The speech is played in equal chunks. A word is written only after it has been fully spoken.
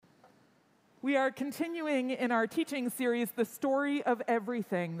We are continuing in our teaching series, The Story of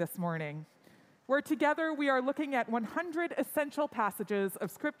Everything, this morning, where together we are looking at 100 essential passages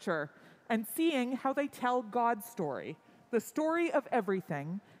of Scripture and seeing how they tell God's story, the story of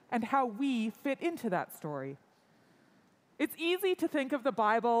everything, and how we fit into that story. It's easy to think of the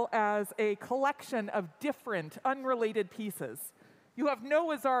Bible as a collection of different, unrelated pieces. You have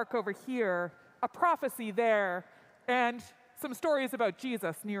Noah's Ark over here, a prophecy there, and some stories about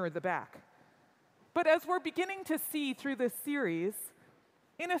Jesus nearer the back. But as we're beginning to see through this series,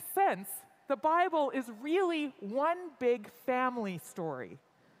 in a sense, the Bible is really one big family story.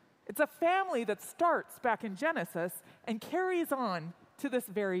 It's a family that starts back in Genesis and carries on to this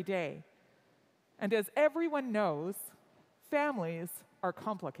very day. And as everyone knows, families are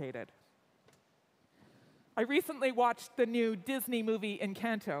complicated. I recently watched the new Disney movie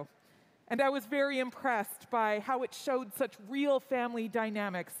Encanto, and I was very impressed by how it showed such real family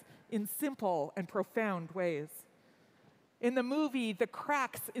dynamics in simple and profound ways. In the movie, the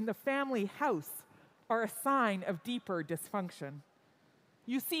cracks in the family house are a sign of deeper dysfunction.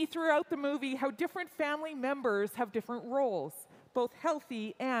 You see throughout the movie how different family members have different roles, both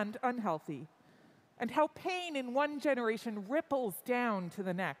healthy and unhealthy, and how pain in one generation ripples down to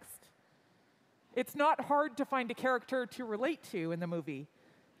the next. It's not hard to find a character to relate to in the movie,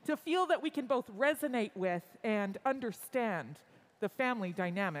 to feel that we can both resonate with and understand the family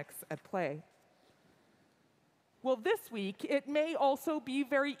dynamics at play. Well, this week, it may also be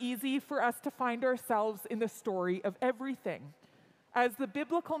very easy for us to find ourselves in the story of everything, as the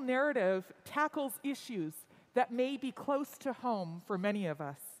biblical narrative tackles issues that may be close to home for many of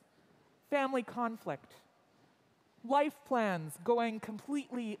us. Family conflict, life plans going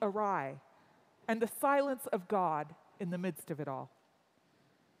completely awry, and the silence of God in the midst of it all.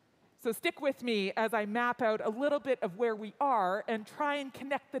 So stick with me as I map out a little bit of where we are and try and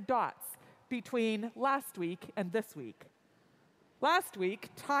connect the dots between last week and this week. Last week,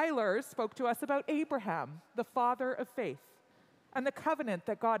 Tyler spoke to us about Abraham, the father of faith, and the covenant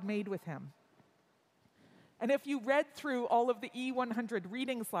that God made with him. And if you read through all of the E100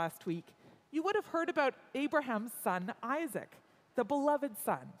 readings last week, you would have heard about Abraham's son Isaac, the beloved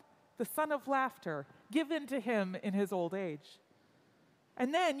son, the son of laughter, given to him in his old age.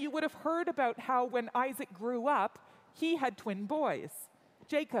 And then you would have heard about how when Isaac grew up, he had twin boys,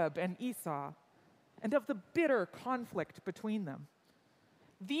 Jacob and Esau, and of the bitter conflict between them.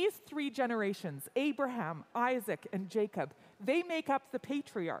 These three generations, Abraham, Isaac, and Jacob, they make up the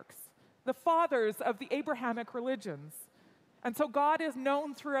patriarchs, the fathers of the Abrahamic religions. And so God is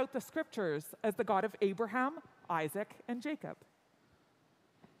known throughout the scriptures as the God of Abraham, Isaac, and Jacob.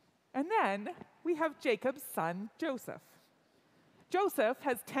 And then we have Jacob's son, Joseph. Joseph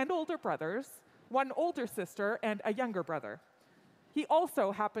has 10 older brothers, one older sister, and a younger brother. He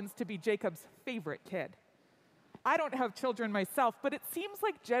also happens to be Jacob's favorite kid. I don't have children myself, but it seems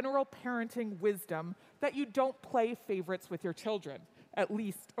like general parenting wisdom that you don't play favorites with your children, at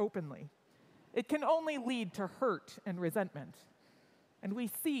least openly. It can only lead to hurt and resentment. And we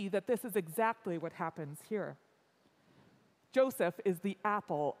see that this is exactly what happens here. Joseph is the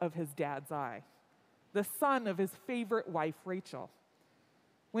apple of his dad's eye, the son of his favorite wife, Rachel.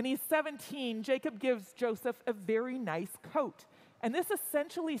 When he's 17, Jacob gives Joseph a very nice coat. And this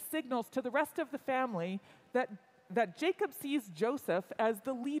essentially signals to the rest of the family that Jacob sees Joseph as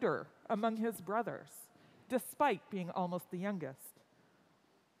the leader among his brothers, despite being almost the youngest.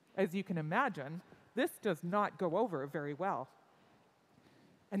 As you can imagine, this does not go over very well.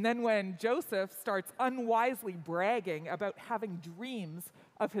 And then when Joseph starts unwisely bragging about having dreams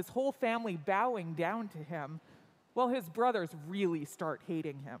of his whole family bowing down to him, well, his brothers really start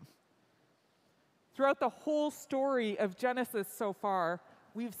hating him. Throughout the whole story of Genesis so far,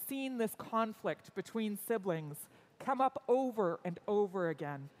 we've seen this conflict between siblings come up over and over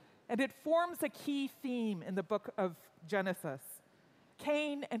again. And it forms a key theme in the book of Genesis.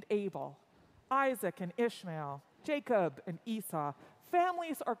 Cain and Abel, Isaac and Ishmael, Jacob and Esau.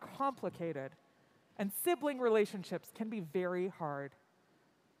 Families are complicated, and sibling relationships can be very hard.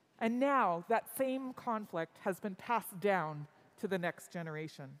 And now that same conflict has been passed down to the next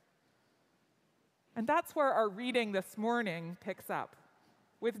generation. And that's where our reading this morning picks up,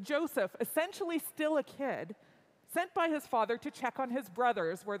 with Joseph, essentially still a kid, sent by his father to check on his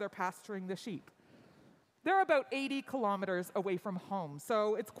brothers where they're pasturing the sheep. They're about 80 kilometers away from home,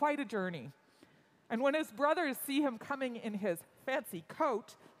 so it's quite a journey. And when his brothers see him coming in his fancy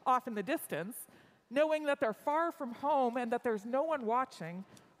coat off in the distance, knowing that they're far from home and that there's no one watching,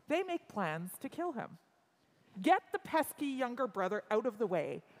 they make plans to kill him. Get the pesky younger brother out of the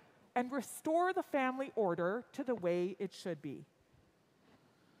way and restore the family order to the way it should be.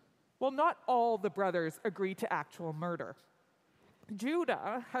 Well, not all the brothers agree to actual murder.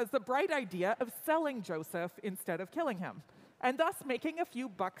 Judah has the bright idea of selling Joseph instead of killing him, and thus making a few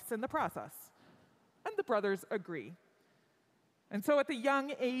bucks in the process. And the brothers agree. And so at the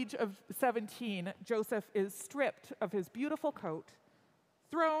young age of 17, Joseph is stripped of his beautiful coat,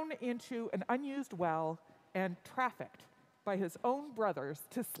 thrown into an unused well, and trafficked by his own brothers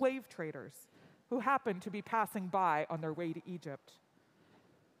to slave traders who happen to be passing by on their way to Egypt.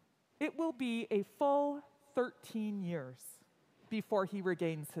 It will be a full 13 years before he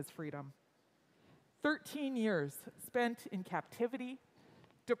regains his freedom. 13 years spent in captivity,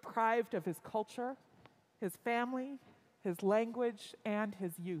 deprived of his culture, his family, his language, and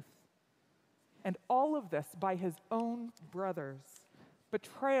his youth. And all of this by his own brothers.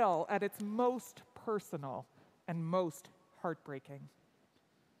 Betrayal at its most personal and most heartbreaking.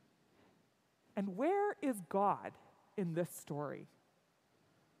 And where is God in this story?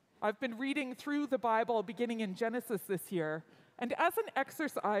 I've been reading through the Bible beginning in Genesis this year, and as an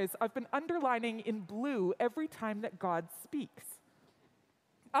exercise, I've been underlining in blue every time that God speaks.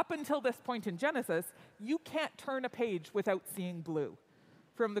 Up until this point in Genesis, you can't turn a page without seeing blue.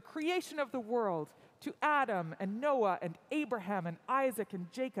 From the creation of the world to Adam and Noah and Abraham and Isaac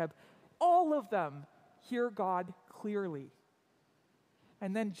and Jacob, all of them hear God clearly.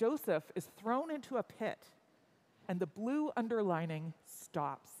 And then Joseph is thrown into a pit, and the blue underlining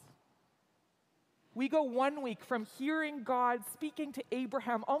stops. We go 1 week from hearing God speaking to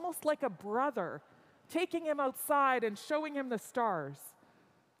Abraham almost like a brother, taking him outside and showing him the stars,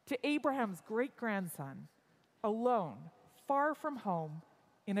 to Abraham's great-grandson, alone, far from home,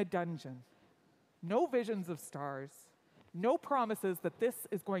 in a dungeon. No visions of stars, no promises that this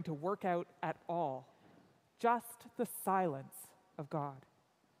is going to work out at all, just the silence of God.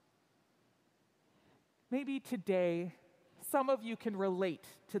 Maybe today, some of you can relate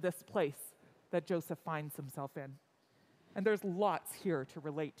to this place that Joseph finds himself in. And there's lots here to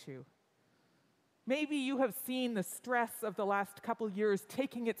relate to. Maybe you have seen the stress of the last couple years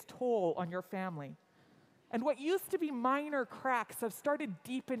taking its toll on your family. And what used to be minor cracks have started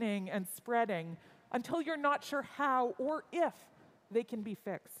deepening and spreading until you're not sure how or if they can be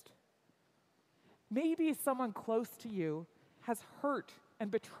fixed. Maybe someone close to you has hurt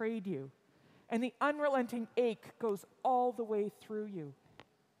and betrayed you, and the unrelenting ache goes all the way through you.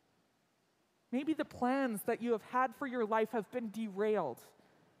 Maybe the plans that you have had for your life have been derailed.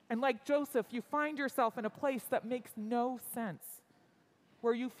 And like Joseph, you find yourself in a place that makes no sense,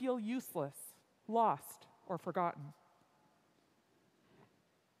 where you feel useless, lost, or forgotten.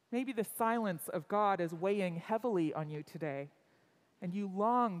 Maybe the silence of God is weighing heavily on you today, and you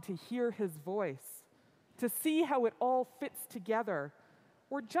long to hear his voice, to see how it all fits together,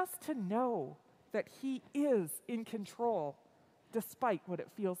 or just to know that he is in control, despite what it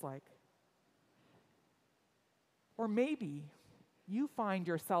feels like. Or maybe you find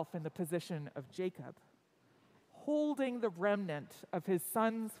yourself in the position of Jacob, holding the remnant of his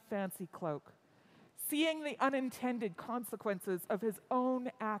son's fancy cloak, seeing the unintended consequences of his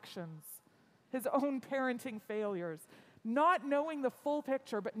own actions, his own parenting failures, not knowing the full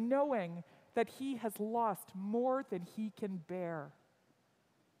picture, but knowing that he has lost more than he can bear.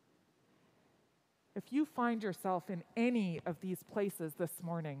 If you find yourself in any of these places this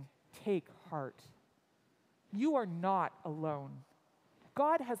morning, take heart. You are not alone.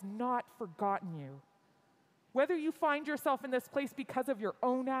 God has not forgotten you. Whether you find yourself in this place because of your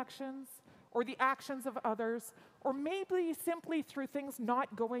own actions or the actions of others, or maybe simply through things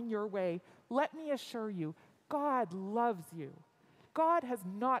not going your way, let me assure you, God loves you. God has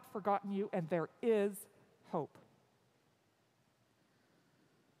not forgotten you, and there is hope.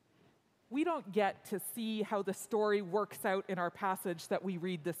 We don't get to see how the story works out in our passage that we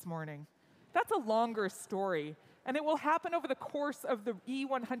read this morning. That's a longer story, and it will happen over the course of the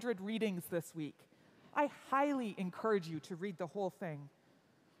E100 readings this week. I highly encourage you to read the whole thing.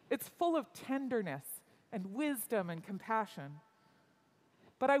 It's full of tenderness and wisdom and compassion.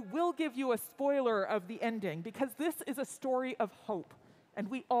 But I will give you a spoiler of the ending, because this is a story of hope, and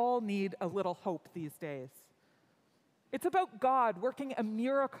we all need a little hope these days. It's about God working a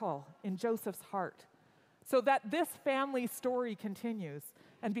miracle in Joseph's heart, so that this family story continues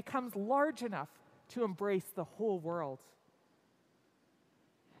and becomes large enough to embrace the whole world.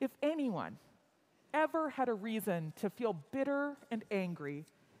 If anyone ever had a reason to feel bitter and angry,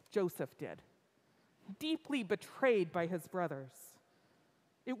 Joseph did, deeply betrayed by his brothers.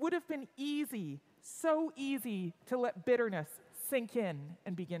 It would have been easy, so easy, to let bitterness sink in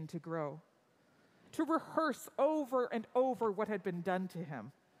and begin to grow, to rehearse over and over what had been done to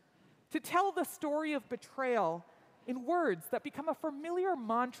him, to tell the story of betrayal in words that become a familiar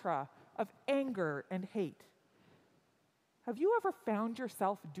mantra of anger and hate. Have you ever found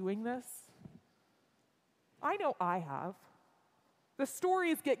yourself doing this? I know I have. The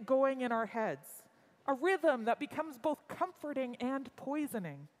stories get going in our heads, a rhythm that becomes both comforting and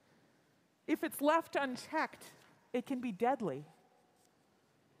poisoning. If it's left unchecked, it can be deadly.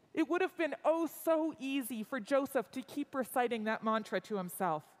 It would have been oh so easy for Joseph to keep reciting that mantra to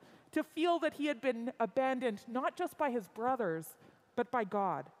himself, to feel that he had been abandoned not just by his brothers, but by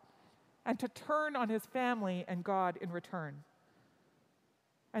God, and to turn on his family and God in return.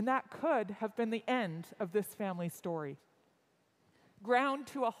 And that could have been the end of this family story. Ground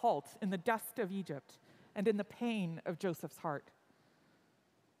to a halt in the dust of Egypt and in the pain of Joseph's heart.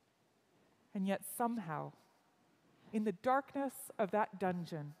 And yet somehow, in the darkness of that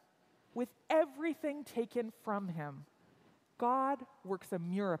dungeon, with everything taken from him, God works a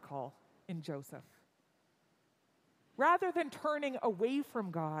miracle in Joseph. Rather than turning away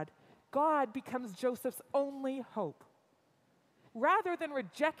from God, God becomes Joseph's only hope. Rather than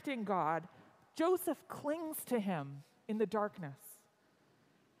rejecting God, Joseph clings to him in the darkness.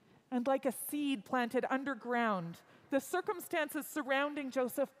 And like a seed planted underground, the circumstances surrounding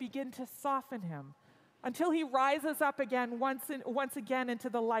Joseph begin to soften him until he rises up again once again into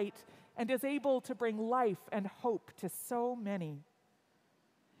the light and is able to bring life and hope to so many.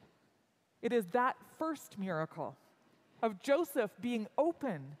 It is that first miracle of Joseph being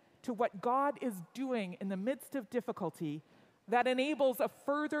open to what God is doing in the midst of difficulty that enables a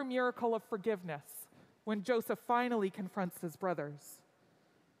further miracle of forgiveness when Joseph finally confronts his brothers.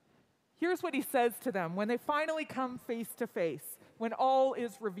 Here's what he says to them when they finally come face to face, when all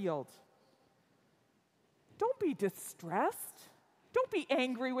is revealed. Don't be distressed. Don't be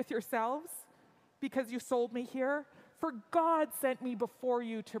angry with yourselves because you sold me here, for God sent me before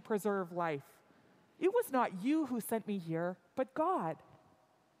you to preserve life. It was not you who sent me here, but God.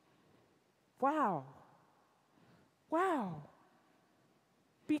 Wow. Wow.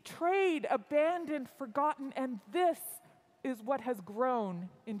 Betrayed, abandoned, forgotten, and this is what has grown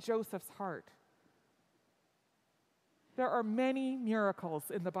in Joseph's heart. There are many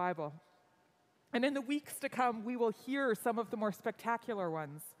miracles in the Bible. And in the weeks to come, we will hear some of the more spectacular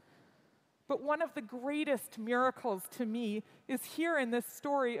ones. But one of the greatest miracles to me is here in this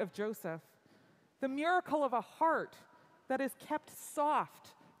story of Joseph. The miracle of a heart that is kept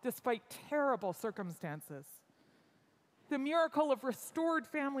soft despite terrible circumstances. The miracle of restored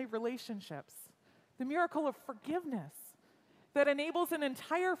family relationships. The miracle of forgiveness that enables an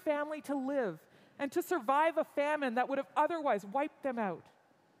entire family to live and to survive a famine that would have otherwise wiped them out.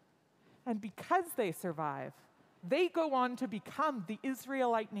 And because they survive, they go on to become the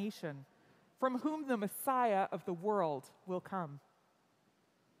Israelite nation from whom the Messiah of the world will come.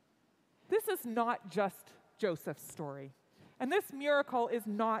 This is not just Joseph's story. And this miracle is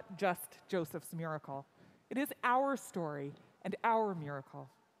not just Joseph's miracle. It is our story and our miracle.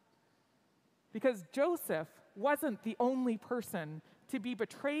 Because Joseph wasn't the only person to be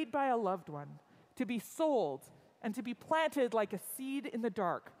betrayed by a loved one, to be sold, and to be planted like a seed in the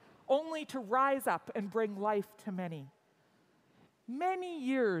dark, only to rise up and bring life to many. Many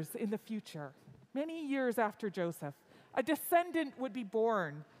years in the future, many years after Joseph, a descendant would be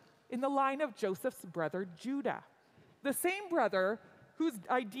born in the line of Joseph's brother Judah, the same brother whose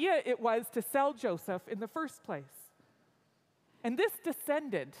idea it was to sell Joseph in the first place. And this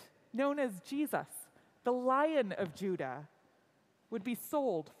descendant, known as Jesus, the Lion of Judah, would be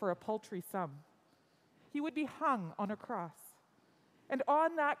sold for a paltry sum. He would be hung on a cross. And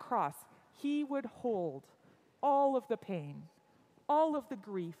on that cross, he would hold all of the pain, all of the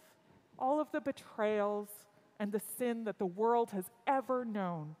grief, all of the betrayals, and the sin that the world has ever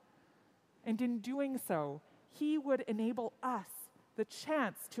known. And in doing so, he would enable us the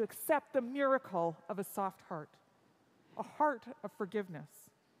chance to accept the miracle of a soft heart, a heart of forgiveness,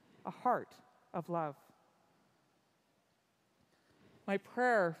 a heart of love. My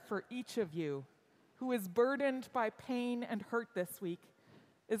prayer for each of you who is burdened by pain and hurt this week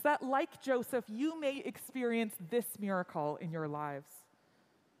is that, like Joseph, you may experience this miracle in your lives.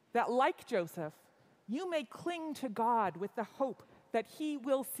 That, like Joseph, you may cling to God with the hope that he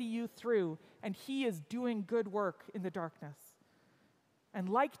will see you through and he is doing good work in the darkness. And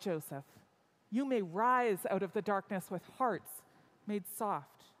like Joseph, you may rise out of the darkness with hearts made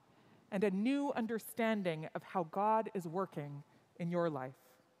soft and a new understanding of how God is working in your life.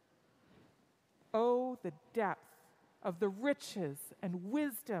 Oh, the depth of the riches and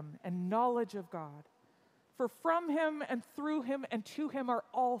wisdom and knowledge of God. For from him and through him and to him are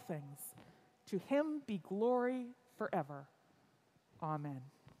all things. To him be glory forever. Amen.